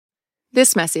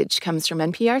This message comes from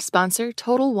NPR sponsor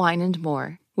Total Wine &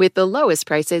 More. With the lowest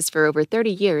prices for over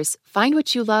 30 years, find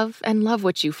what you love and love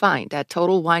what you find at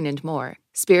Total Wine & More.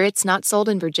 Spirits not sold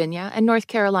in Virginia and North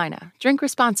Carolina. Drink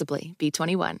responsibly.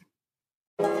 B21.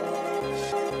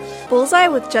 Bullseye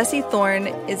with Jesse Thorne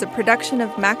is a production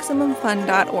of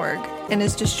MaximumFun.org and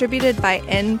is distributed by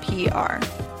NPR.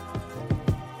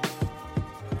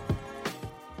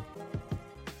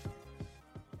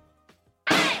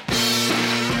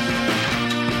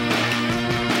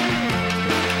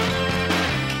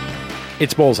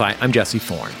 It's Bullseye. I'm Jesse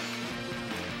Thorne.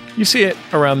 You see it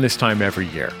around this time every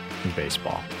year in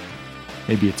baseball.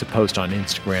 Maybe it's a post on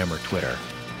Instagram or Twitter.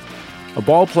 A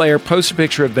ball player posts a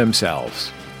picture of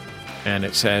themselves, and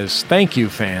it says, "Thank you,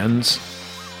 fans."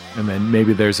 And then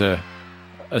maybe there's a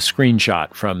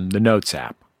screenshot from the Notes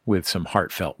app with some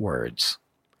heartfelt words.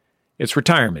 It's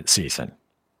retirement season.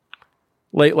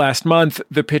 Late last month,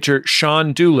 the pitcher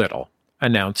Sean Doolittle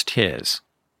announced his.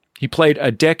 He played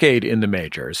a decade in the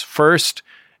majors, first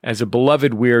as a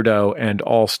beloved weirdo and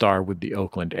all-star with the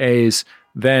Oakland A's,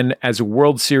 then as a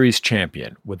World Series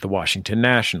champion with the Washington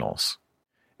Nationals.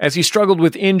 As he struggled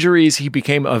with injuries, he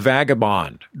became a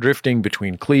vagabond, drifting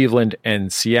between Cleveland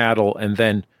and Seattle, and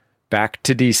then back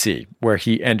to D.C., where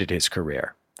he ended his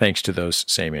career, thanks to those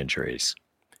same injuries.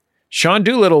 Sean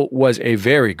Doolittle was a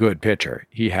very good pitcher.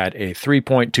 He had a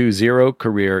 3.20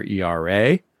 career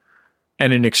ERA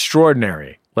and an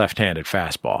extraordinary left-handed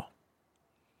fastball.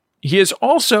 He is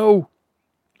also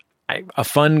a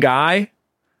fun guy,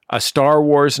 a Star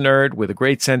Wars nerd with a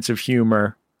great sense of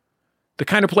humor, the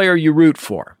kind of player you root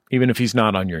for, even if he's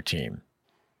not on your team.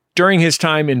 During his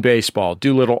time in baseball,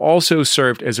 Doolittle also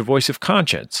served as a voice of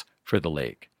conscience for the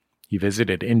league. He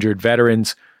visited injured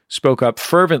veterans, spoke up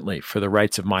fervently for the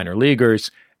rights of minor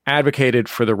leaguers, advocated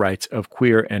for the rights of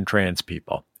queer and trans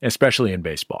people, especially in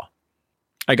baseball.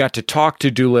 I got to talk to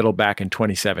Doolittle back in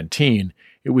 2017.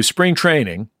 It was spring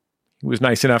training. He was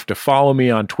nice enough to follow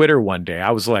me on Twitter one day. I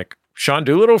was like, "Sean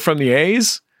Doolittle from the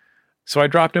A's?" So I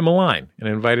dropped him a line and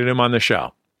invited him on the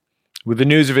show. With the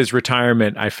news of his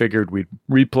retirement, I figured we'd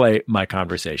replay my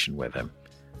conversation with him.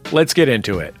 Let's get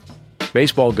into it.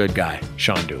 Baseball good guy,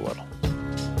 Sean Doolittle.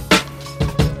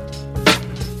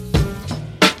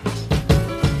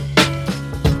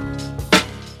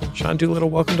 Sean Doolittle,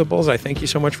 welcome to Bullseye. Thank you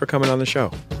so much for coming on the show.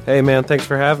 Hey, man, thanks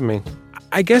for having me.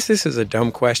 I guess this is a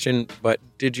dumb question, but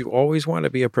did you always want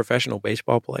to be a professional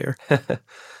baseball player?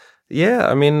 Yeah,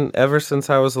 I mean, ever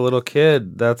since I was a little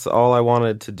kid, that's all I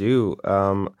wanted to do.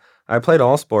 I played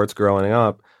all sports growing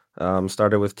up.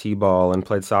 Started with t-ball and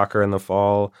played soccer in the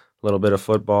fall, a little bit of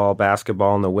football,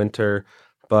 basketball in the winter.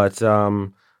 But,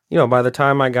 by the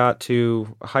time I got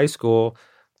to high school,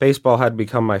 baseball had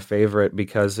become my favorite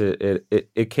because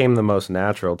it came the most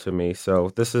natural to me.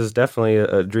 So this is definitely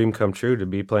a dream come true to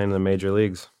be playing in the major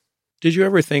leagues. Did you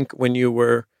ever think when you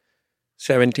were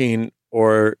 17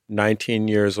 or 19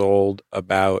 years old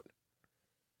about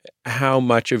how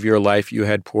much of your life you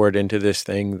had poured into this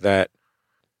thing that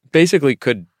basically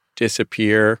could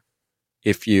disappear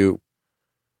if you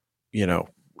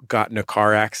got in a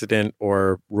car accident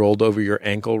or rolled over your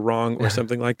ankle wrong or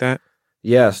something like that?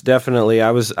 Yes, definitely.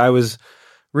 I was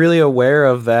really aware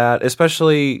of that,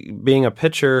 especially being a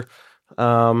pitcher.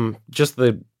 Just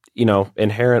the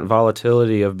inherent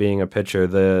volatility of being a pitcher,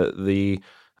 the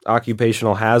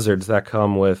occupational hazards that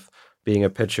come with being a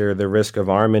pitcher, the risk of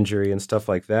arm injury and stuff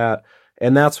like that.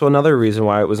 And that's another reason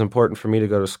why it was important for me to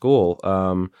go to school.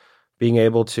 Being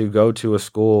able to go to a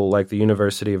school like the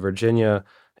University of Virginia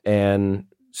and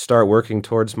start working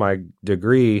towards my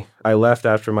degree. I left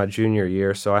after my junior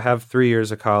year, so I have 3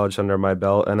 years of college under my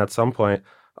belt, and at some point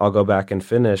I'll go back and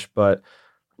finish. But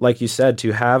like you said,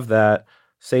 to have that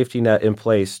safety net in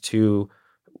place, to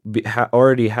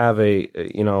already have a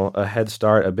head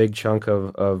start, a big chunk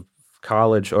of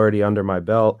college already under my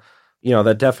belt,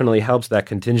 that definitely helps that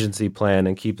contingency plan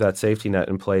and keep that safety net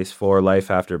in place for life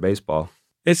after baseball.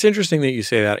 It's interesting that you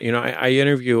say that. I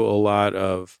interview a lot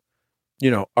of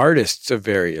artists of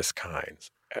various kinds.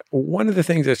 One of the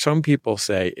things that some people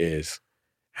say is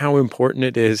how important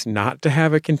it is not to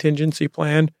have a contingency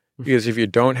plan, because if you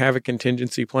don't have a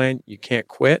contingency plan, you can't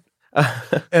quit.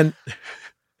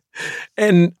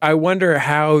 And I wonder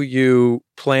how you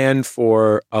plan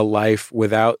for a life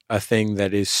without a thing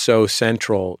that is so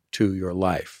central to your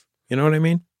life. You know what I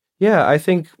mean? Yeah, I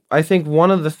think one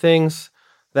of the things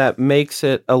that makes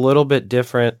it a little bit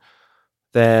different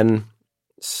than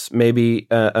maybe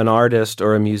an artist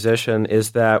or a musician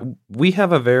is that we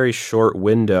have a very short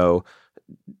window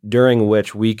during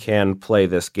which we can play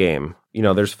this game.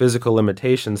 There's physical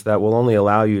limitations that will only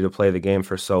allow you to play the game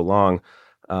for so long.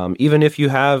 even if you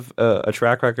have a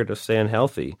track record of staying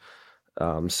healthy.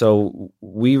 So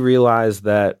we realize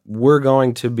that we're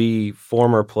going to be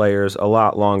former players a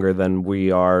lot longer than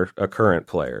we are a current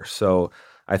player. So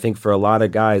I think for a lot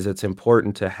of guys, it's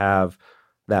important to have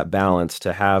that balance,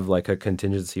 to have like a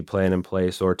contingency plan in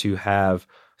place, or to have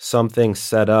something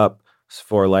set up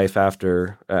for life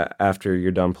after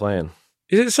you're done playing.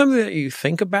 Is it something that you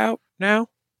think about now?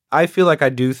 I feel like I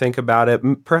do think about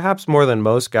it, perhaps more than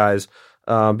most guys,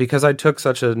 because I took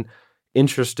such an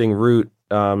interesting route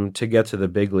to get to the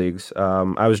big leagues.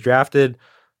 I was drafted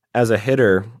as a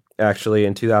hitter, actually,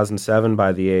 in 2007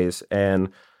 by the A's. And,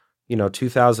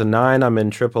 2009, I'm in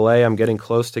AAA. I'm getting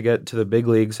close to get to the big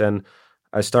leagues, and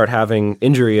I start having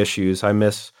injury issues. I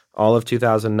miss all of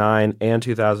 2009 and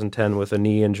 2010 with a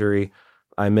knee injury.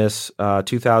 I miss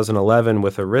 2011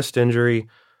 with a wrist injury.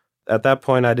 At that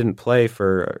point, I didn't play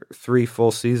for 3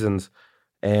 full seasons.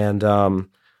 And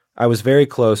I was very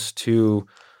close to,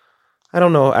 I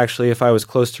don't know actually if I was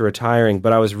close to retiring,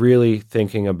 but I was really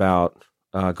thinking about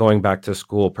going back to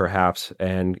school perhaps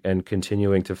and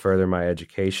continuing to further my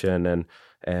education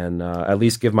and at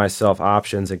least give myself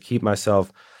options and keep myself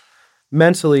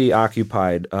mentally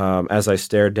occupied as I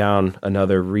stared down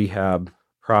another rehab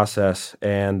process.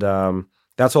 And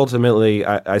that's ultimately,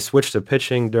 I switched to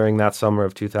pitching during that summer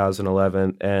of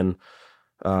 2011 and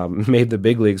made the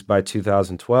big leagues by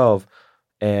 2012.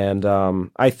 And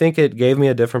I think it gave me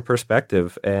a different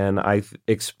perspective, and I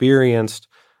experienced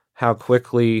how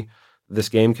quickly this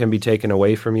game can be taken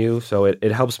away from you. So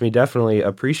it helps me definitely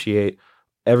appreciate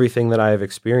everything that I have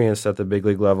experienced at the big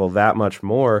league level that much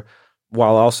more,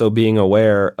 while also being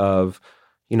aware of,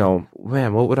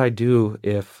 man, what would I do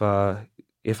if I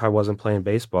wasn't playing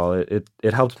baseball?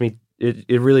 It helped me.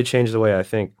 It really changed the way I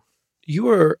think. You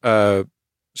were a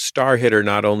star hitter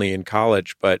not only in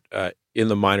college, but in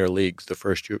the minor leagues the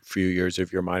first few years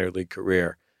of your minor league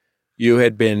career. You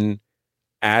had been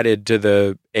added to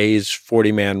the A's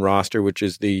 40-man roster, which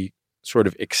is the sort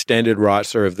of extended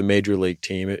roster of the major league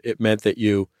team. It meant that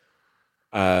you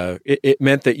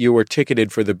were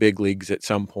ticketed for the big leagues at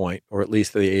some point, or at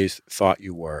least the A's thought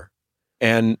you were.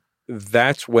 And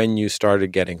that's when you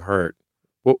started getting hurt.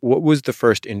 What was the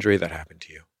first injury that happened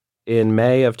to you? In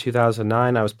May of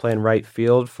 2009, I was playing right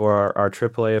field for our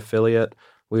AAA affiliate.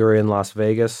 We were in Las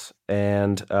Vegas,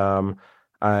 and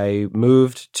I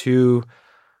moved to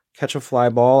catch a fly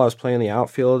ball. I was playing the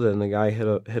outfield, and the guy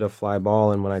hit a fly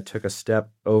ball. And when I took a step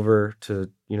over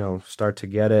to start to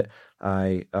get it,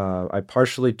 I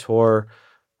partially tore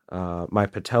my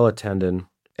patella tendon,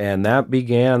 and that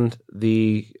began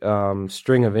the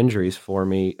string of injuries for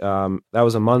me. That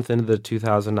was a month into the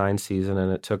 2009 season,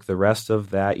 and it took the rest of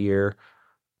that year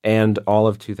and all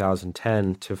of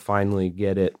 2010 to finally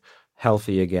get it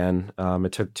healthy again.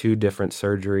 It took 2 different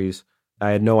surgeries. I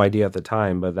had no idea at the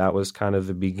time, but that was kind of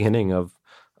the beginning of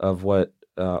what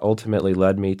ultimately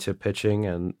led me to pitching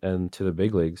and to the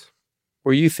big leagues.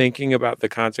 Were you thinking about the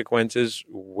consequences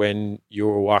when you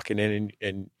were walking in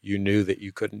and you knew that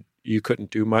you couldn't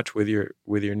do much with your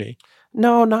knee?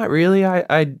 No, not really.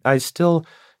 I still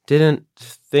didn't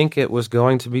think it was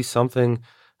going to be something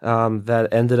that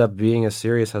ended up being as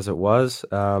serious as it was.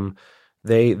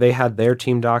 They had their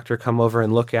team doctor come over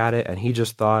and look at it, and he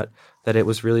just thought that it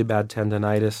was really bad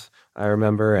tendonitis, I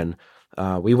remember. And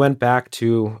we went back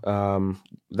to,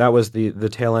 that was the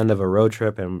tail end of a road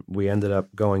trip, and we ended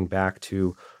up going back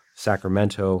to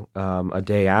Sacramento a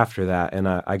day after that. And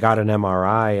I got an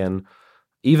MRI, and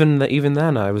even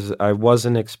then I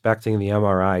wasn't expecting the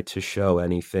MRI to show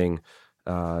anything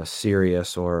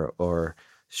serious or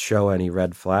show any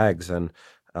red flags. And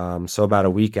so about a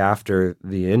week after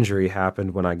the injury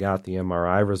happened, when I got the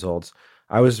MRI results,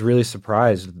 I was really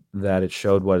surprised that it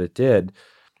showed what it did.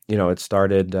 It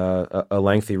started a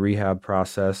lengthy rehab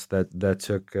process that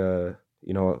took,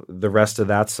 the rest of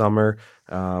that summer.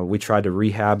 We tried to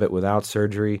rehab it without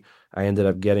surgery. I ended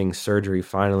up getting surgery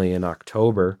finally in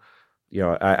October.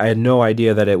 I had no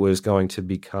idea that it was going to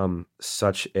become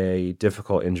such a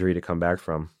difficult injury to come back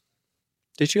from.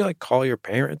 Did you call your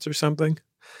parents or something?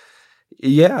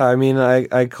 Yeah, I mean,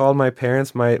 I called my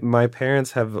parents. My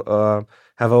parents have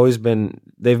always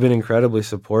they've been incredibly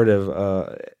supportive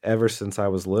ever since I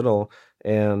was little,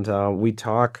 and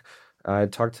I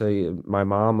talk to my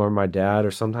mom or my dad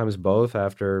or sometimes both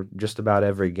after just about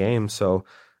every game. So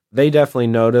they definitely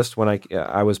noticed when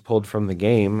I was pulled from the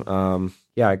game.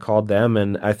 I called them,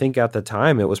 and I think at the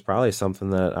time it was probably something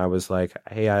that I was like,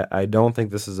 hey, I don't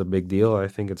think this is a big deal. I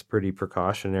think it's pretty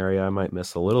precautionary. I might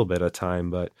miss a little bit of time,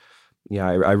 but yeah,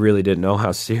 I really didn't know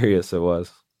how serious it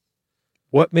was.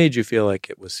 What made you feel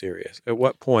like it was serious? At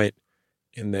what point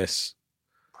in this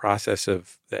process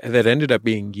that ended up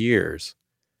being years,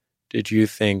 did you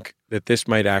think that this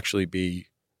might actually be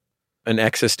an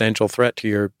existential threat to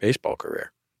your baseball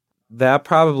career? That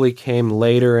probably came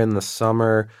later in the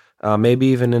summer, maybe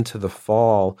even into the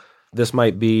fall. This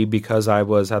might be because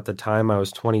at the time I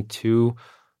was 22.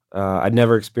 I'd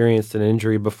never experienced an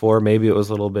injury before. Maybe it was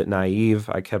a little bit naive.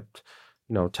 I kept,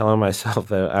 telling myself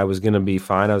that I was going to be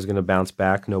fine. I was going to bounce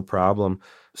back, no problem.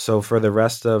 So for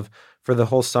the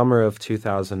whole summer of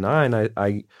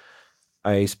 2009,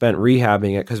 I spent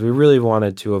rehabbing it because we really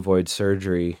wanted to avoid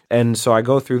surgery. And so I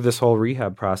go through this whole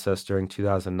rehab process during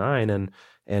 2009,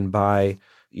 and by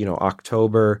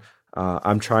October,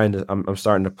 I'm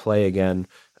starting to play again,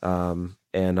 and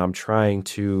I'm trying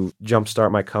to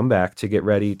jumpstart my comeback to get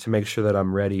ready to make sure that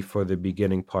I'm ready for the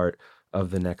beginning part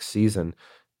of the next season.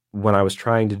 When I was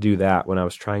trying to do that, when I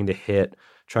was trying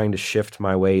to shift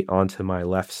my weight onto my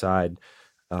left side,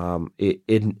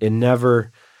 it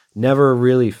never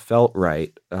really felt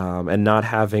right. And not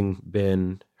having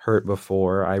been hurt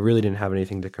before, I really didn't have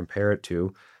anything to compare it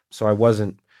to. So I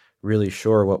wasn't really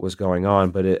sure what was going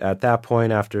on. But at that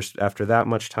point, after that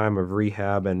much time of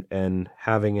rehab and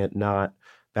having it not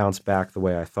bounce back the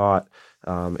way I thought,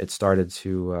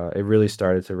 it really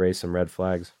started to raise some red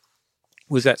flags.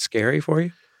 Was that scary for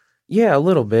you? Yeah, a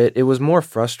little bit. It was more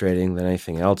frustrating than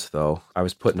anything else, though. I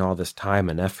was putting all this time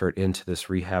and effort into this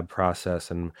rehab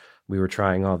process, and we were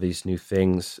trying all these new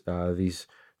things, these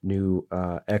new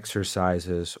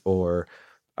exercises, or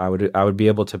I would be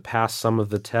able to pass some of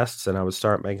the tests, and I would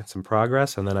start making some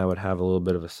progress, and then I would have a little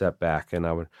bit of a setback, and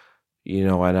I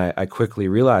quickly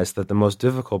realized that the most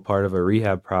difficult part of a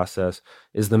rehab process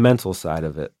is the mental side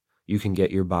of it. You can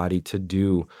get your body to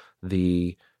do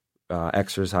the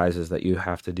exercises that you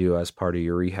have to do as part of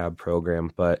your rehab program.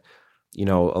 But, a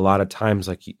lot of times,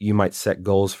 like, you might set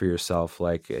goals for yourself,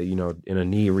 like, in a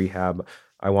knee rehab,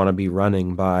 I want to be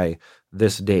running by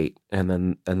this date. And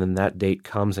then that date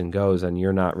comes and goes and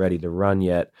you're not ready to run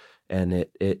yet. And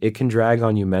it can drag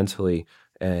on you mentally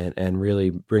and really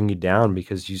bring you down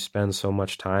because you spend so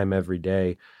much time every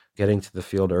day getting to the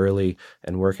field early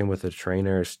and working with the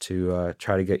trainers to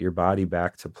try to get your body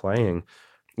back to playing.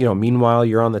 Meanwhile,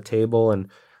 you're on the table, and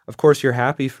of course, you're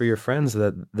happy for your friends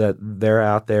that they're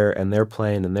out there and they're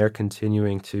playing and they're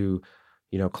continuing to,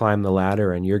 climb the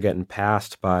ladder, and you're getting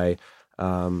passed by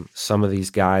some of these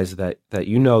guys that that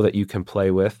you can play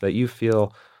with, that you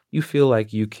feel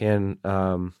like you can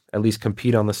at least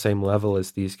compete on the same level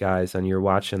as these guys, and you're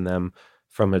watching them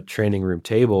from a training room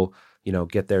table,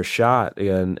 get their shot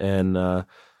and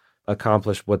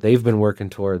accomplish what they've been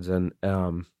working towards, and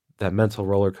that mental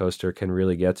roller coaster can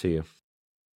really get to you.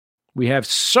 We have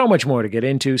so much more to get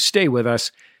into. Stay with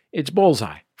us. It's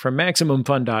Bullseye from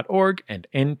MaximumFun.org and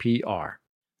NPR.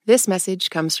 This message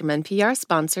comes from NPR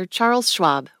sponsor Charles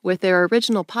Schwab with their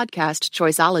original podcast,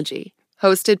 Choiceology.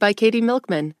 Hosted by Katie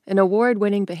Milkman, an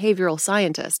award-winning behavioral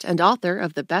scientist and author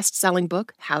of the best-selling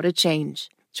book, How to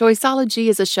Change. Choiceology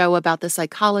is a show about the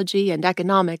psychology and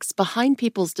economics behind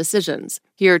people's decisions.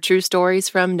 Hear true stories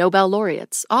from Nobel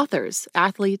laureates, authors,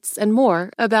 athletes, and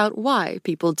more about why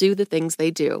people do the things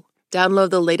they do. Download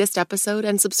the latest episode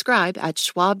and subscribe at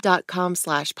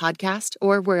schwab.com/podcast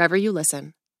or wherever you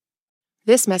listen.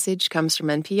 This message comes from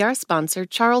NPR sponsor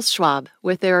Charles Schwab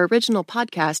with their original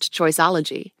podcast,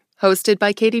 Choiceology. Hosted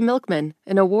by Katie Milkman,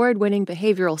 an award-winning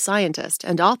behavioral scientist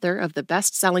and author of the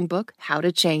best-selling book, How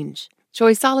to Change.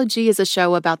 Choiceology is a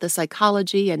show about the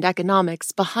psychology and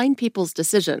economics behind people's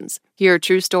decisions. Hear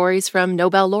true stories from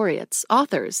Nobel laureates,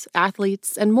 authors,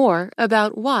 athletes, and more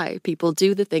about why people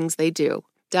do the things they do.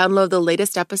 Download the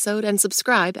latest episode and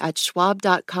subscribe at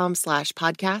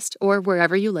schwab.com/podcast or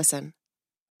wherever you listen.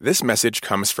 This message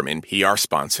comes from NPR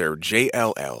sponsor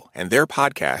JLL and their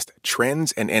podcast,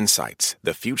 Trends and Insights,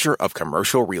 the future of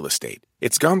commercial real estate.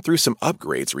 It's gone through some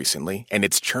upgrades recently, and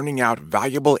it's churning out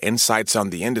valuable insights on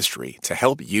the industry to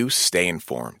help you stay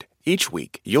informed. Each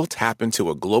week, you'll tap into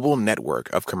a global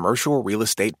network of commercial real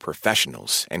estate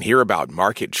professionals and hear about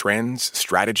market trends,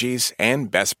 strategies, and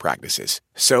best practices.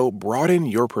 So broaden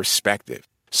your perspective.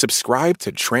 Subscribe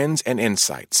to Trends and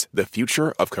Insights, the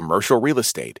future of commercial real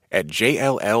estate at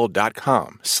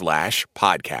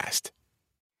jll.com/podcast.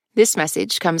 This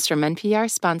message comes from NPR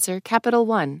sponsor Capital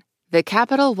One. The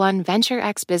Capital One Venture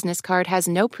X business card has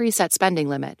no preset spending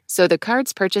limit, so the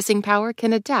card's purchasing power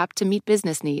can adapt to meet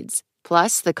business needs.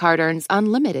 Plus, the card earns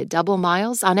unlimited double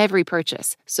miles on every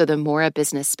purchase, so the more a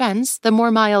business spends, the more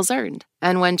miles earned.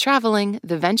 And when traveling,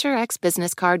 the Venture X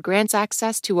business card grants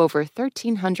access to over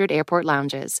 1,300 airport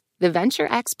lounges. The Venture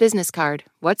X business card,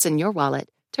 what's in your wallet?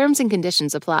 Terms and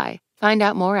conditions apply. Find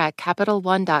out more at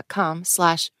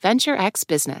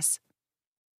CapitalOne.com/VentureXBusiness.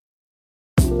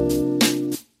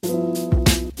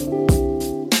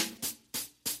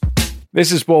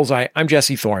 This is Bullseye. I'm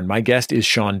Jesse Thorne. My guest is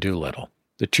Sean Doolittle.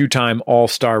 The two-time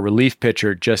All-Star relief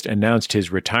pitcher just announced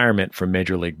his retirement from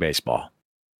Major League Baseball.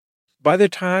 By the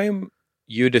time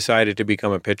you decided to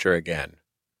become a pitcher again,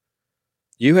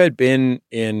 you had been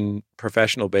in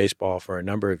professional baseball for a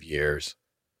number of years.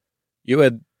 You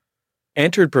had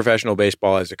entered professional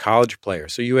baseball as a college player,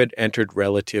 so you had entered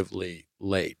relatively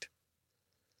late.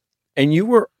 And you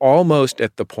were almost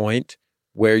at the point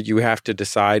where you have to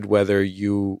decide whether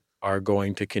you are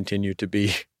going to continue to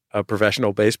be a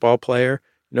professional baseball player.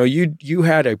 You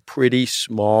had a pretty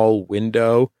small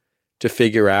window to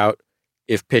figure out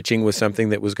if pitching was something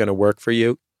that was going to work for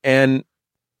you. And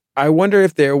I wonder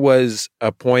if there was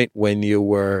a point when you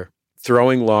were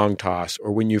throwing long toss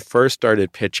or when you first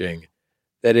started pitching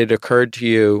that it occurred to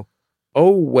you,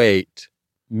 oh, wait,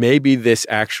 maybe this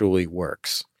actually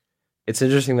works. It's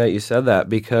interesting that you said that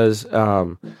because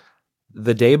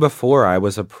the day before I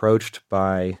was approached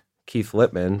by Keith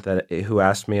Lippman, who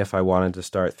asked me if I wanted to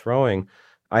start throwing.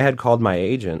 I had called my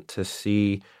agent to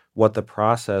see what the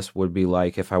process would be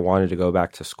like if I wanted to go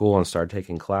back to school and start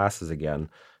taking classes again,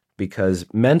 because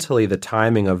mentally the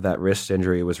timing of that wrist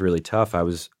injury was really tough.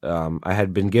 I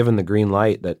had been given the green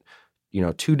light that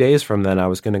 2 days from then I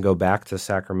was going to go back to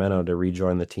Sacramento to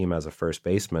rejoin the team as a first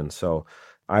baseman. So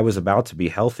I was about to be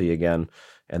healthy again,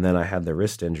 and then I had the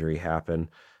wrist injury happen.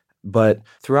 But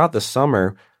throughout the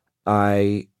summer,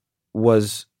 I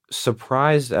was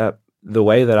surprised at the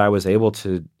way that I was able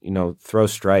to, throw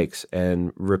strikes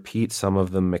and repeat some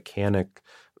of the mechanic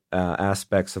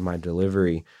aspects of my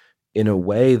delivery. In a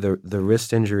way, the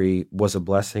wrist injury was a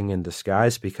blessing in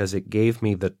disguise because it gave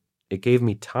me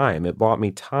time. It bought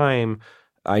me time.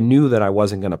 I knew that I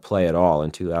wasn't going to play at all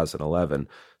in 2011,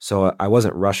 so I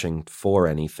wasn't rushing for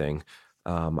anything.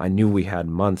 I knew we had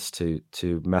months to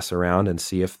mess around and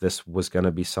see if this was going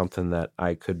to be something that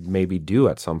I could maybe do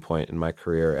at some point in my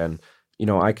career. And,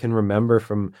 I can remember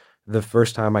from the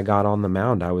first time I got on the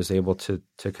mound, I was able to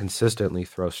consistently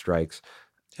throw strikes.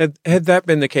 Had that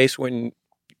been the case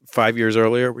 5 years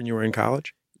earlier when you were in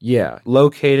college? Yeah.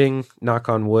 Locating, knock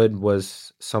on wood,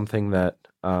 was something that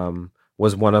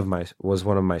was one of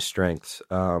my strengths.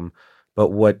 But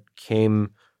what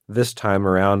came this time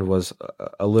around was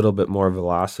a little bit more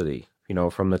velocity.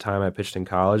 From the time I pitched in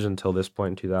college until this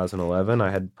point in 2011, I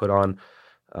had put on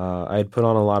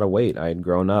a lot of weight. I had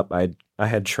grown up. I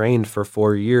had trained for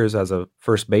 4 years as a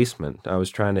first baseman. I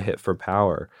was trying to hit for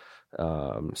power,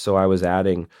 so I was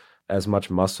adding as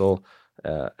much muscle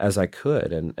as I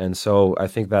could, and so I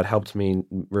think that helped me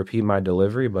repeat my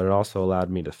delivery, but it also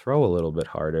allowed me to throw a little bit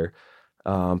harder.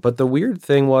 But the weird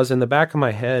thing was, in the back of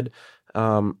my head,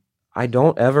 I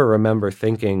don't ever remember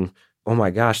thinking, oh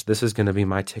my gosh, this is going to be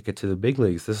my ticket to the big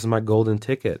leagues. This is my golden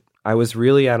ticket. I was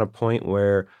really at a point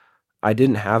where I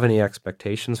didn't have any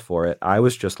expectations for it. I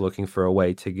was just looking for a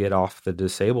way to get off the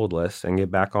disabled list and get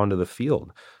back onto the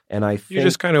field. And I think you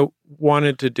just kind of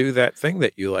wanted to do that thing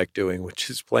that you like doing,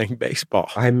 which is playing baseball.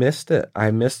 I missed it,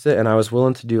 and I was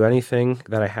willing to do anything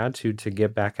that I had to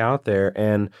get back out there.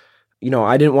 And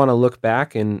I didn't want to look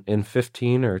back in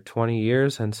 15 or 20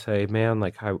 years and say, man,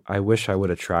 like I wish I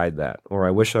would have tried that, or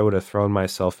I wish I would have thrown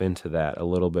myself into that a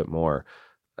little bit more.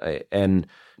 And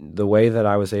the way that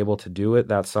I was able to do it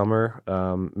that summer,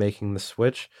 making the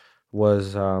switch,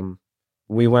 was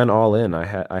we went all in.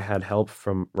 I had help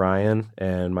from Ryan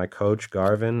and my coach,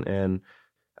 Garvin, and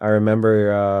I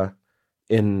remember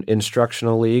in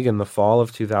instructional league in the fall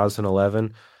of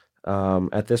 2011,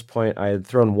 at this point, I had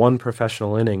thrown one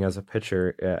professional inning as a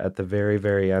pitcher at the very,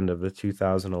 very end of the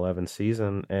 2011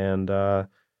 season, and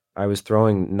I was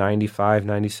throwing 95,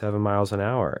 97 miles an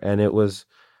hour, and it was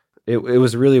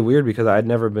really weird because I'd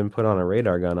never been put on a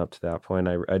radar gun up to that point.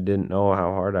 I didn't know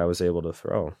how hard I was able to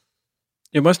throw.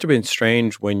 It must have been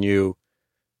strange when you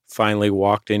finally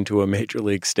walked into a major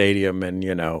league stadium and,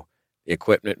 the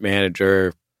equipment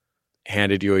manager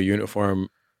handed you a uniform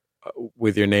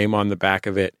with your name on the back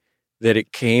of it, that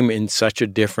it came in such a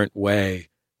different way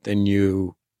than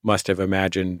you must have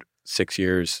imagined 6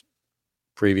 years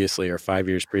previously or 5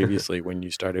 years previously when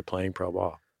you started playing pro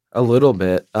ball. A little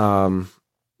bit. One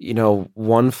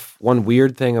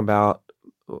weird thing about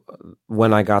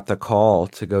when I got the call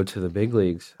to go to the big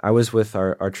leagues, I was with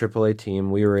our AAA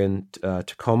team. We were in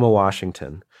Tacoma,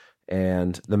 Washington,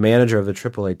 and the manager of the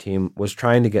AAA team was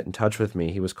trying to get in touch with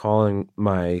me. He was calling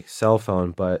my cell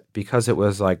phone, but because it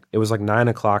was like 9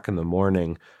 o'clock in the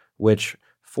morning, which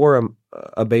for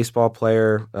a baseball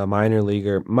player, a minor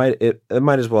leaguer, it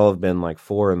might as well have been like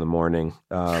 4 in the morning.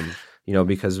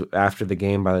 Because after the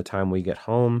game, by the time we get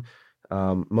home,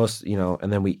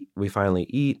 and then we finally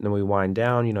eat and then we wind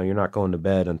down. You're not going to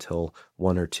bed until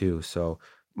 1 or 2. So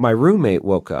my roommate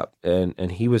woke up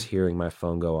and he was hearing my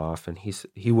phone go off, and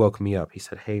he woke me up. He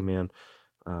said, "Hey man,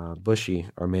 Bushy,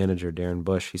 our manager, Darren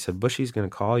Bush," he said, "Bushy's going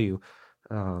to call you.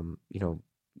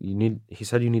 He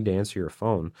said you need to answer your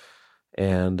phone."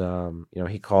 And,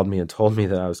 he called me and told me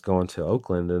that I was going to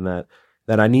Oakland, and that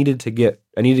I needed to get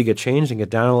changed and get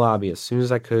down to the lobby as soon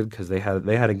as I could, because they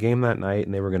had a game that night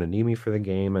and they were going to need me for the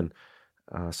game. And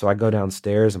so I go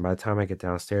downstairs, and by the time I get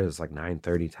downstairs, it's like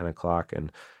 9:30, 10 o'clock.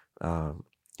 And,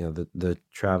 the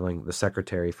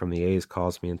secretary from the A's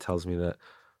calls me and tells me that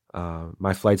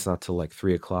my flight's not till like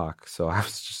 3 o'clock. So I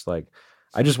was just like,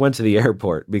 I just went to the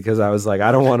airport because I was like,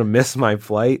 I don't want to miss my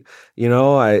flight,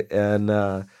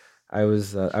 I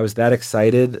was that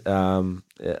excited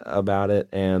about it,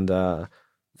 and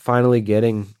finally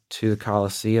getting to the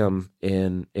Coliseum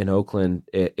in Oakland,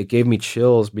 it gave me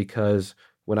chills, because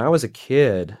when I was a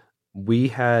kid, we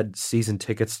had season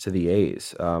tickets to the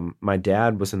A's. My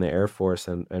dad was in the Air Force,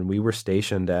 and we were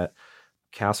stationed at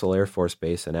Castle Air Force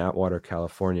Base in Atwater,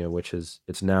 California,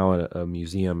 it's now a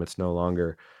museum. It's no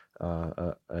longer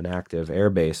an active air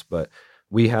base, but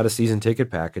we had a season ticket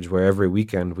package where every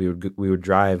weekend we would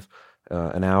drive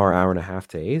an hour and a half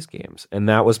to A's games. And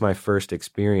that was my first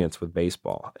experience with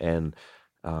baseball. And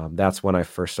that's when I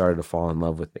first started to fall in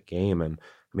love with the game. And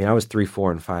I mean, I was 3,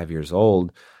 4, and 5 years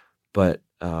old, but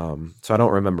so I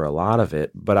don't remember a lot of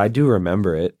it, but I do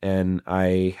remember it. And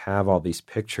I have all these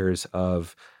pictures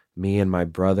of me and my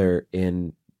brother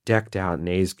decked out in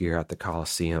A's gear at the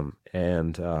Coliseum.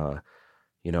 And,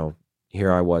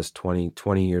 here I was 20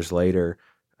 years later,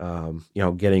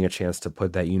 getting a chance to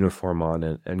put that uniform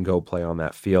on and go play on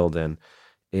that field. And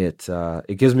it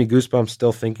gives me goosebumps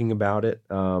still thinking about it.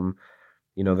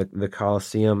 The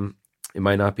Coliseum, it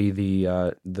might not be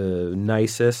the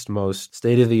nicest, most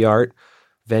state-of-the-art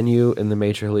venue in the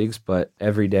major leagues, but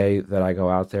every day that I go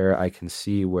out there, I can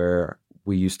see where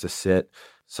we used to sit.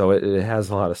 So it has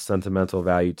a lot of sentimental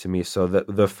value to me. So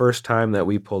the first time that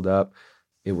we pulled up,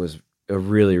 it was a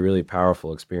really, really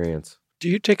powerful experience. Do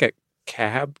you take a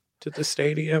cab to the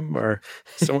stadium, or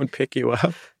someone pick you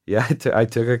up? Yeah, I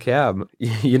took a cab.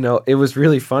 It was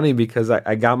really funny because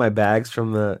I got my bags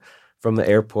from the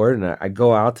airport, and I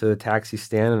go out to the taxi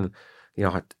stand,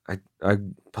 and I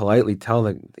politely tell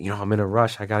them, I'm in a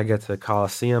rush. I got to get to the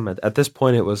Coliseum. At this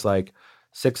point, it was like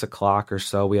 6 o'clock or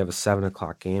so. We have a 7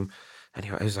 o'clock game. And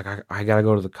he was like, I got to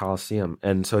go to the Coliseum.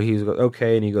 And so he goes,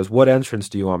 okay. And he goes, what entrance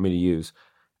do you want me to use?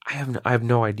 I have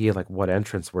no idea like what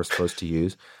entrance we're supposed to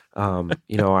use. I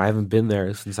haven't been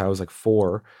there since I was like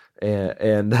 4.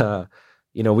 And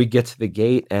we get to the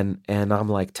gate, and I'm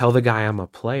like, tell the guy I'm a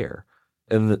player.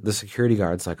 And the security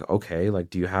guard's like, okay, like,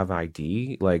 do you have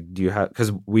ID? Like, do you have,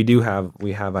 because we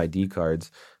have ID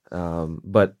cards.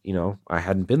 But I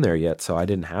hadn't been there yet, so I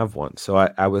didn't have one. So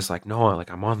I was like, no,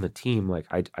 like, I'm on the team. Like,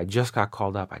 I just got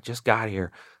called up. I just got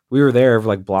here. We were there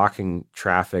like blocking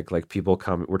traffic. Like, people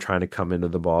were trying to come into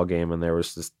the ball game, and there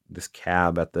was this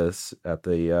cab at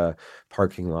the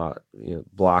parking lot,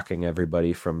 blocking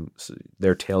everybody from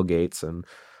their tailgates. And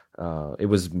it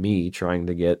was me trying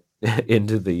to get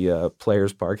into the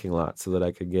players' parking lot so that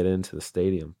I could get into the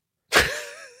stadium.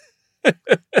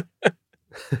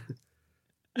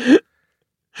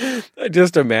 I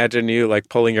just imagine you like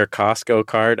pulling your Costco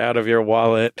card out of your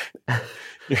wallet,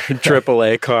 your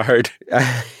AAA card.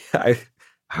 I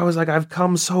was like, I've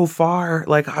come so far.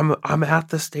 Like, I'm at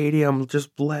the stadium. Just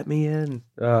let me in.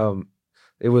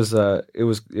 It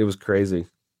was crazy.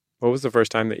 What was the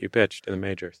first time that you pitched in the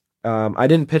majors? I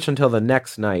didn't pitch until the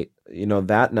next night.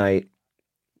 That night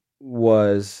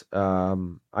was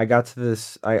I got to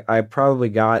this. I probably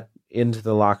got into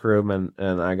the locker room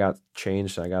and I got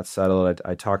changed. I got settled.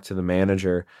 I talked to the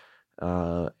manager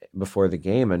before the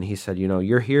game, and he said,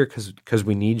 you're here because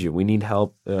we need you. We need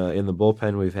help in the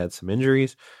bullpen. We've had some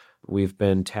injuries. We've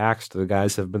been taxed. The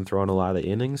guys have been throwing a lot of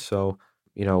innings. So,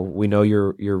 we know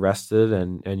you're rested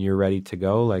and you're ready to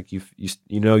go. Like,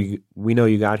 we know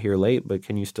you got here late, but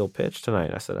can you still pitch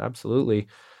tonight? I said, absolutely.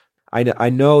 I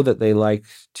know that they like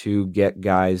to get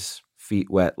guys' feet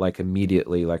wet, like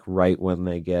immediately, like right when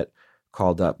they get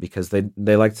called up, because they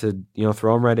like to,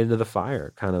 throw them right into the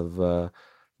fire, kind of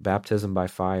baptism by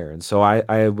fire. And so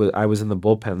I was in the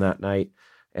bullpen that night,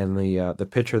 and the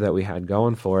pitcher that we had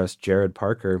going for us, Jared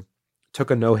Parker,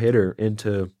 took a no-hitter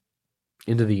into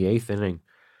the 8th inning.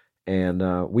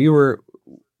 And we were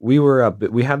up,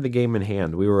 we had the game in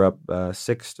hand. We were up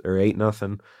 6 or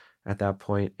 8-0 at that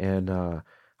point. And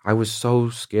I was so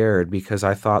scared because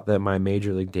I thought that my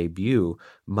major league debut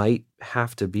might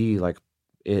have to be like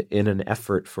in an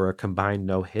effort for a combined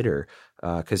no-hitter,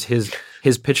 because his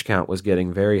pitch count was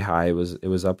getting very high. It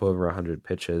was up over 100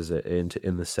 pitches in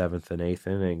the 7th and 8th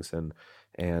innings,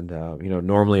 and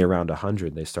normally around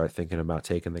 100 they start thinking about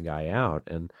taking the guy out,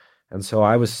 and so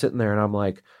I was sitting there and I'm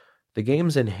like, the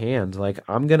game's in hand. Like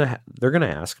they're gonna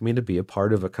ask me to be a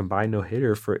part of a combined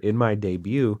no-hitter in my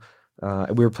debut.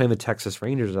 We were playing the Texas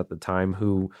Rangers at the time,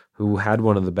 who had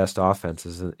one of the best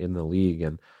offenses in the league,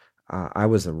 and I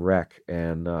was a wreck,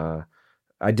 and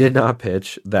I did not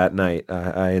pitch that night.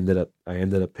 I ended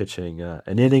up pitching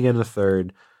an inning and a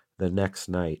third the next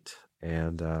night,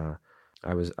 and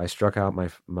I struck out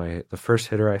the first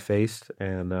hitter I faced,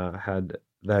 and had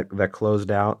that closed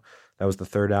out. That was the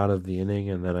third out of the inning,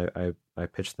 and then I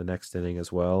pitched the next inning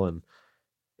as well, and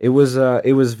it was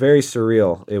very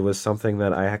surreal. It was something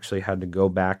that I actually had to go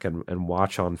back and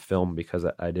watch on film because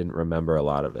I didn't remember a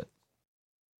lot of it.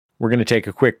 We're going to take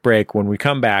a quick break. When we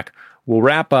come back, we'll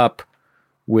wrap up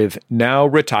with now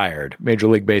retired Major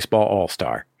League Baseball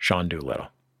All-Star Sean Doolittle.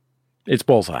 It's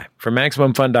Bullseye from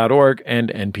MaximumFun.org and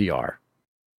NPR.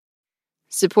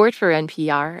 Support for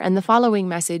NPR and the following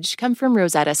message come from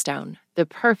Rosetta Stone, the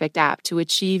perfect app to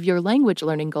achieve your language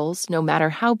learning goals no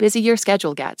matter how busy your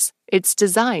schedule gets. It's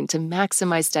designed to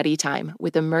maximize study time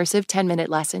with immersive 10-minute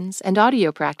lessons and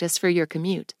audio practice for your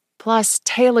commute. Plus,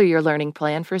 tailor your learning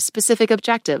plan for specific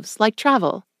objectives like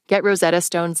travel. Get Rosetta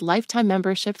Stone's lifetime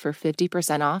membership for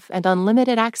 50% off and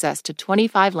unlimited access to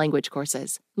 25 language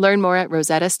courses. Learn more at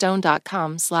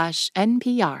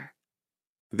rosettastone.com/NPR.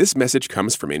 This message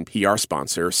comes from NPR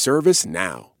sponsor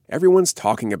ServiceNow. Everyone's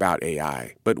talking about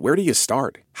AI, but where do you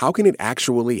start? How can it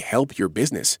actually help your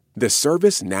business? The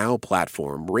ServiceNow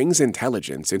platform brings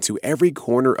intelligence into every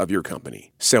corner of your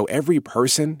company, so every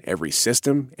person, every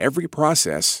system, every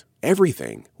process,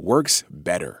 everything works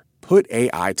better. Put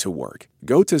AI to work.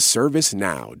 Go to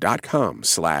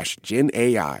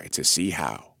servicenow.com/GenAI to see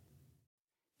how.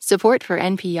 Support for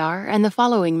NPR and the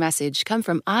following message come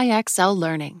from IXL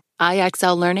Learning.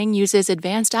 IXL Learning uses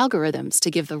advanced algorithms to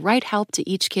give the right help to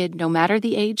each kid no matter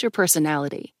the age or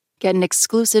personality. Get an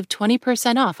exclusive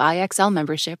 20% off IXL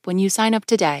membership when you sign up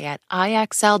today at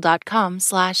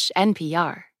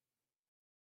IXL.com/NPR.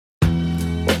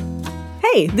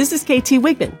 Hey, this is KT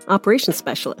Wigman, Operations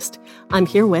Specialist. I'm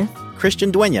here with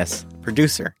Christian Dueñas,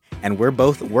 producer, and we're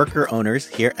both worker owners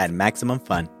here at Maximum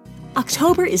Fun.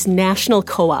 October is National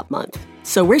Co-op Month,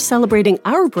 so we're celebrating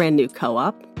our brand new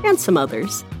co-op and some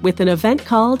others with an event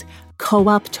called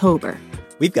Co-optober.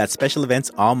 We've got special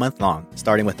events all month long,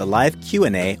 starting with a live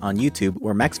Q&A on YouTube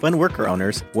where Max Fun worker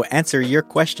owners will answer your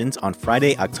questions on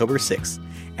Friday, October 6th,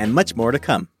 and much more to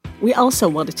come. We also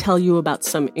want to tell you about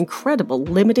some incredible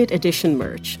limited edition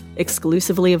merch,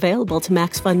 exclusively available to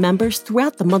Max Fun members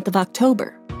throughout the month of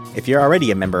October. If you're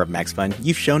already a member of Max Fun,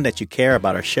 you've shown that you care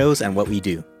about our shows and what we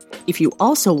do. If you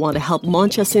also want to help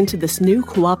launch us into this new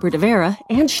cooperative era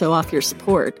and show off your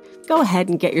support, go ahead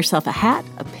and get yourself a hat,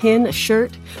 a pin, a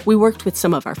shirt. We worked with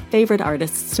some of our favorite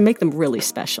artists to make them really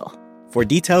special. For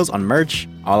details on merch,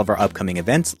 all of our upcoming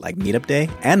events like Meetup Day,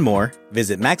 and more,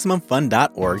 visit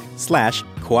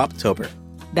MaximumFun.org/Cooptober.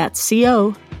 That's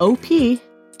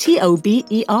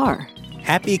COOPTOBER.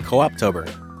 Happy Co-optober.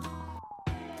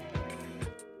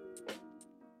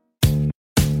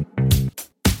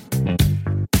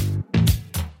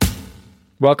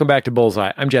 Welcome back to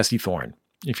Bullseye. I'm Jesse Thorne.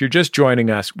 If you're just joining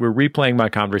us, we're replaying my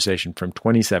conversation from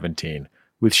 2017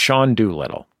 with Sean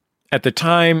Doolittle. At the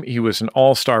time, he was an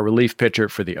all-star relief pitcher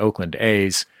for the Oakland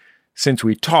A's. Since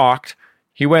we talked,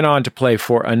 he went on to play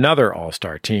for another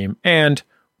all-star team and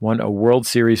won a World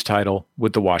Series title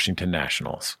with the Washington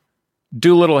Nationals.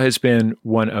 Doolittle has been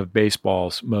one of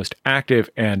baseball's most active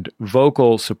and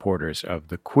vocal supporters of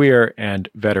the queer and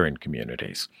veteran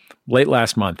communities. Late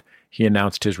last month, he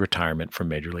announced his retirement from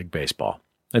Major League Baseball.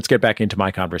 Let's get back into my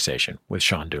conversation with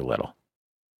Sean Doolittle.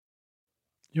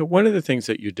 You know, one of the things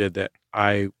that you did that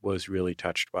I was really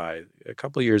touched by, a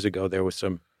couple of years ago, there was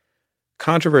some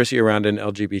controversy around an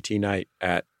LGBT night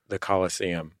at the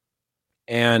Coliseum.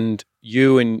 And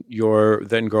you and your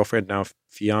then girlfriend, now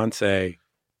fiance,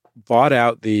 bought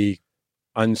out the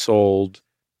unsold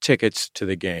tickets to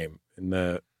the game in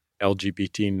the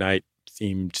LGBT night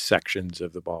themed sections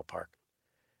of the ballpark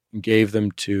and gave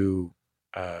them to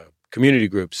community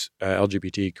groups,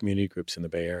 LGBT community groups in the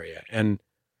Bay Area. And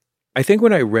I think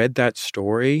when I read that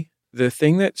story, the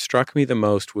thing that struck me the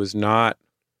most was not,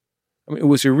 I mean, it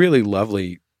was a really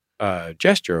lovely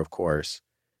gesture, of course,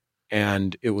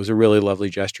 and it was a really lovely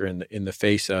gesture in the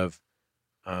face of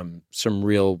some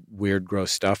real weird,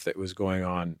 gross stuff that was going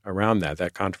on around that.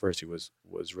 That controversy was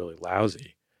really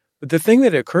lousy. But the thing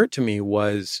that occurred to me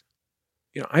was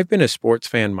I've been a sports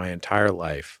fan my entire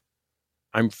life.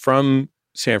 I'm from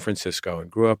San Francisco and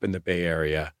grew up in the Bay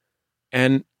Area.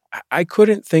 And I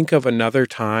couldn't think of another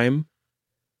time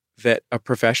that a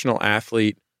professional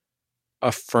athlete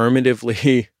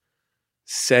affirmatively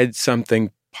said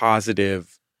something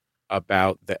positive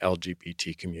about the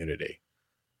LGBT community.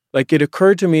 Like, it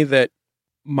occurred to me that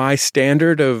my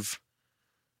standard of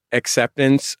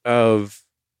acceptance of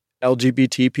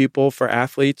LGBT people for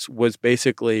athletes was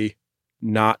basically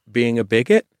not being a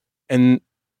bigot. And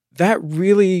that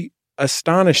really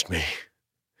astonished me.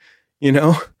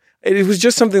 It was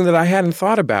just something that I hadn't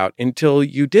thought about until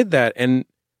you did that. And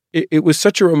it was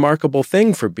such a remarkable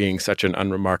thing for being such an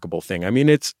unremarkable thing. I mean,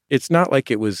 it's not like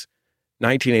it was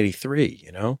 1983,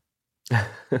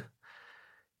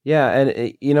 Yeah,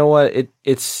 and you know what?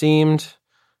 It seemed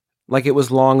like it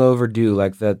was long overdue,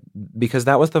 like that, because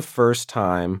that was the first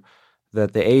time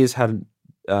that the A's had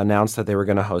announced that they were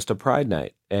going to host a Pride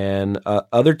Night, and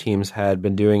other teams had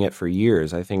been doing it for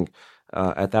years. I think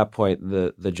at that point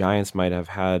the Giants might have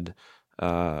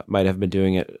been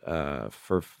doing it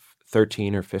for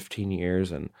 13 or 15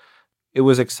 years, and it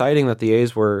was exciting that the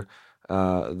A's were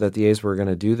going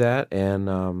to do that.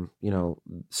 And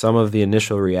some of the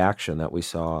initial reaction that we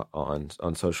saw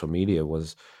on social media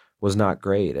was not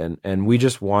great, and we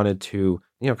just wanted to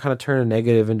kind of turn a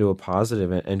negative into a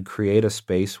positive and create a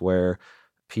space where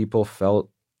people felt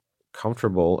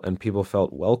comfortable and people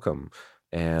felt welcome.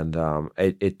 And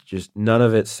it just, none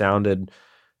of it sounded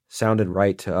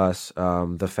right to us.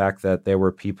 The fact that there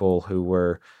were people who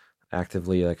were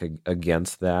actively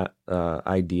against that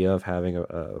idea of having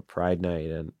a Pride Night,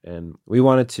 and we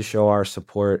wanted to show our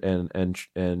support and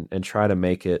try to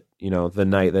make it the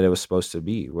night that it was supposed to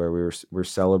be, where we're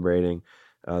celebrating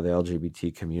the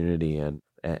LGBT community and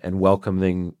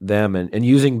welcoming them and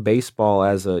using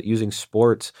baseball using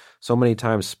sports. So many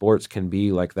times sports can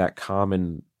be like that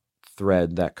common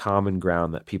thread, that common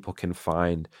ground that people can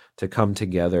find to come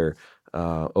together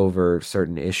over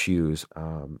certain issues.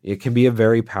 It can be a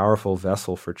very powerful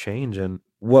vessel for change. And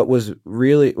what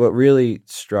really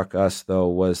struck us, though,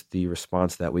 was the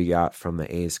response that we got from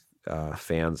the A's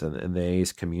fans and the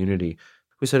A's community.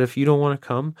 We said, if you don't want to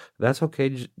come, that's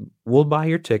okay. We'll buy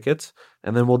your tickets,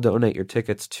 and then we'll donate your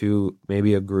tickets to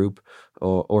maybe a group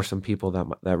or some people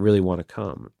that really want to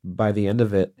come. By the end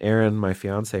of it, Erin, my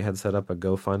fiance, had set up a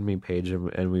GoFundMe page,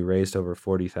 and we raised over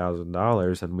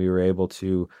 $40,000, and we were able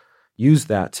to use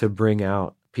that to bring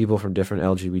out people from different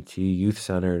LGBT youth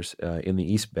centers in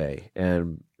the East Bay,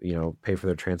 and pay for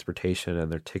their transportation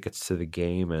and their tickets to the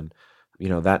game. And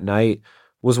that night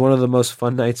was one of the most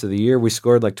fun nights of the year. We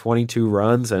scored like 22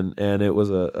 runs, and it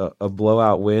was a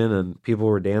blowout win, and people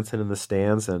were dancing in the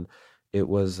stands, and it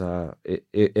was it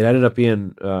ended up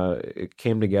being it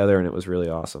came together, and it was really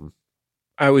awesome.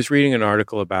 I was reading an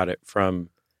article about it from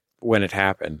when it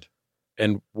happened,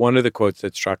 and one of the quotes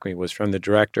that struck me was from the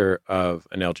director of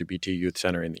an LGBT youth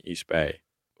center in the East Bay.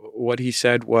 What he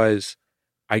said was,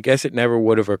 "I guess it never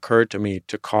would have occurred to me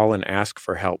to call and ask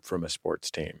for help from a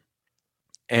sports team."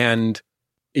 And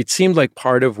it seemed like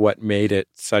part of what made it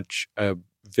such a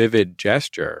vivid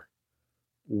gesture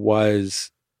was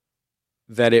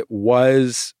that it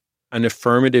was an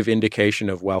affirmative indication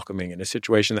of welcoming in a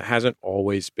situation that hasn't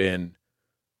always been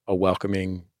a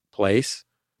welcoming place,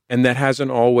 and that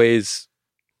hasn't always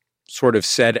sort of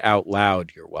said out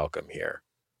loud, "You're welcome here."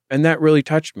 And that really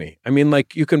touched me. I mean,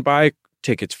 like, you can buy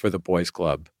tickets for the boys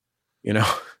club,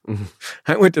 Mm-hmm.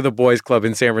 I went to the boys club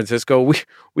in San Francisco.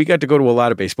 We got to go to a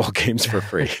lot of baseball games for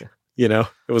free. It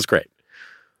was great.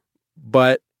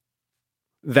 But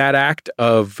that act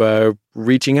of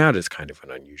reaching out is kind of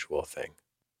an unusual thing.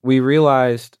 We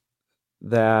realized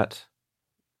that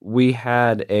we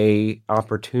had a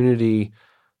opportunity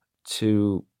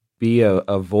to be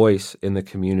a voice in the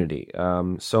community.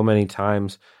 So many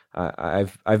times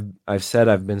I've said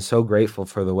I've been so grateful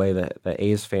for the way that the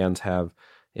A's fans have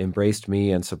embraced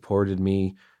me and supported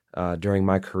me during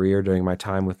my career, during my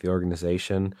time with the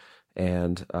organization.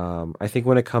 And I think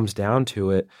when it comes down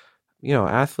to it,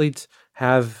 athletes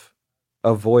have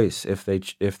a voice if they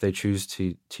choose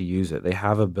to use it. They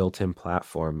have a built-in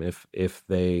platform if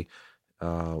they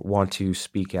want to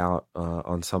speak out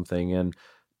on something. And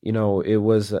it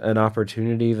was an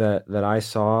opportunity that I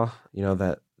saw.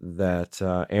 That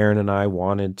Erin and I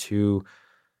wanted to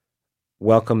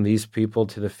welcome these people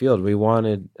to the field. We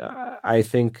wanted, I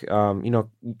think, kind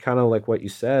of like what you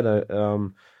said,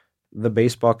 the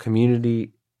baseball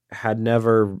community had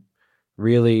never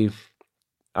really,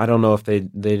 I don't know if they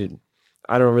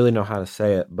I don't really know how to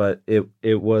say it, but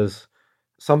it was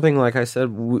something, like I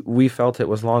said, we felt it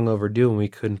was long overdue, and we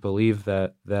couldn't believe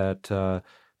that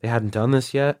hadn't done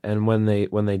this yet. And when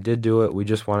they did do it, we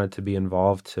just wanted to be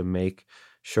involved to make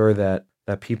sure that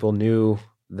people knew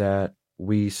that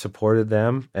we supported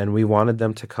them and we wanted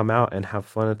them to come out and have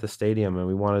fun at the stadium, and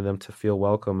we wanted them to feel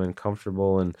welcome and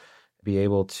comfortable and be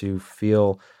able to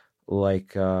feel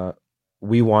like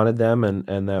we wanted them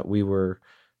and that we were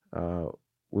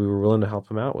willing to help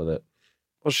them out with it.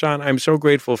 Well, Sean, I'm so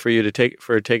grateful for you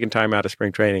for taking time out of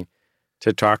spring training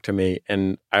to talk to me,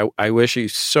 and I wish you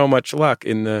so much luck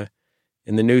in the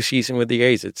new season with the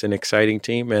A's. It's an exciting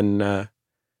team, and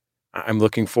I'm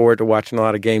looking forward to watching a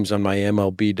lot of games on my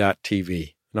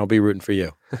MLB.TV, and I'll be rooting for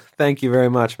you. Thank you very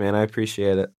much, man. I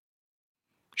appreciate it.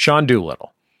 Sean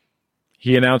Doolittle.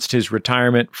 He announced his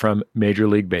retirement from Major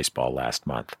League Baseball last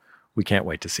month. We can't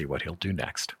wait to see what he'll do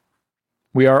next.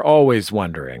 We are always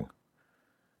wondering,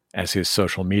 as his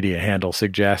social media handle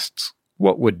suggests,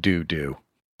 what would do?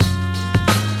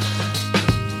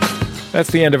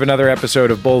 That's the end of another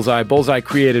episode of Bullseye. Bullseye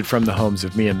created from the homes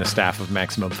of me and the staff of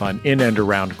Maximum Fun in and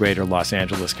around greater Los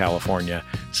Angeles, California.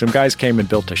 Some guys came and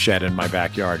built a shed in my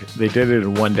backyard. They did it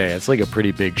in one day. It's like a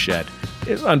pretty big shed.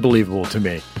 It's unbelievable to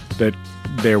me that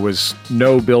there was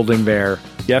no building there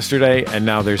yesterday, and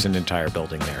now there's an entire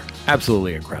building there.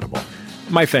 Absolutely incredible.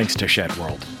 My thanks to Shed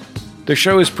World. The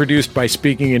show is produced by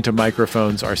Speaking Into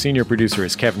Microphones. Our senior producer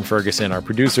is Kevin Ferguson. Our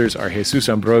producers are Jesus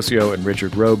Ambrosio and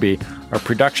Richard Roby. Our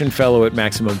production fellow at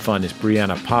Maximum Fun is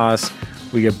Brianna Paz.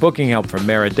 We get booking help from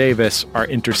Mara Davis. Our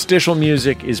interstitial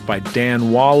music is by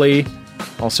Dan Wally,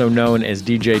 also known as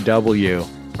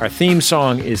DJW. Our theme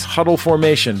song is Huddle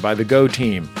Formation by the Go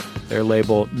Team. Their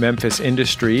label, Memphis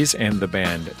Industries, and the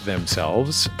band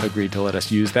themselves agreed to let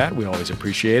us use that. We always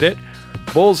appreciate it.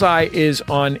 Bullseye is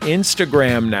on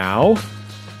Instagram now.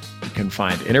 You can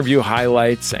find interview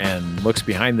highlights and looks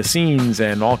behind the scenes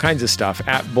and all kinds of stuff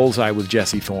at Bullseye with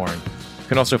Jesse Thorne. You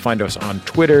can also find us on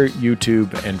Twitter,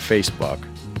 YouTube, and Facebook.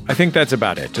 I think that's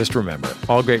about it. Just remember,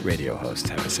 all great radio hosts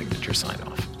have a signature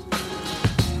sign-off.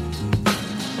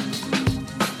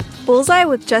 Bullseye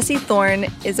with Jesse Thorne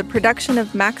is a production of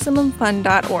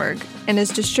MaximumFun.org and is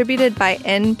distributed by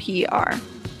NPR.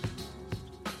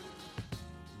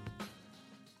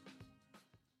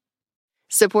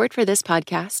 Support for this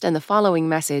podcast and the following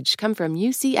message come from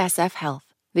UCSF Health.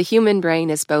 The human brain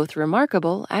is both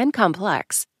remarkable and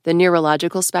complex. The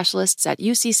neurological specialists at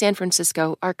UC San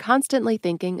Francisco are constantly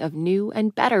thinking of new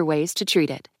and better ways to treat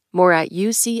it. More at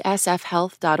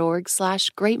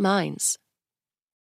ucsfhealth.org/greatminds.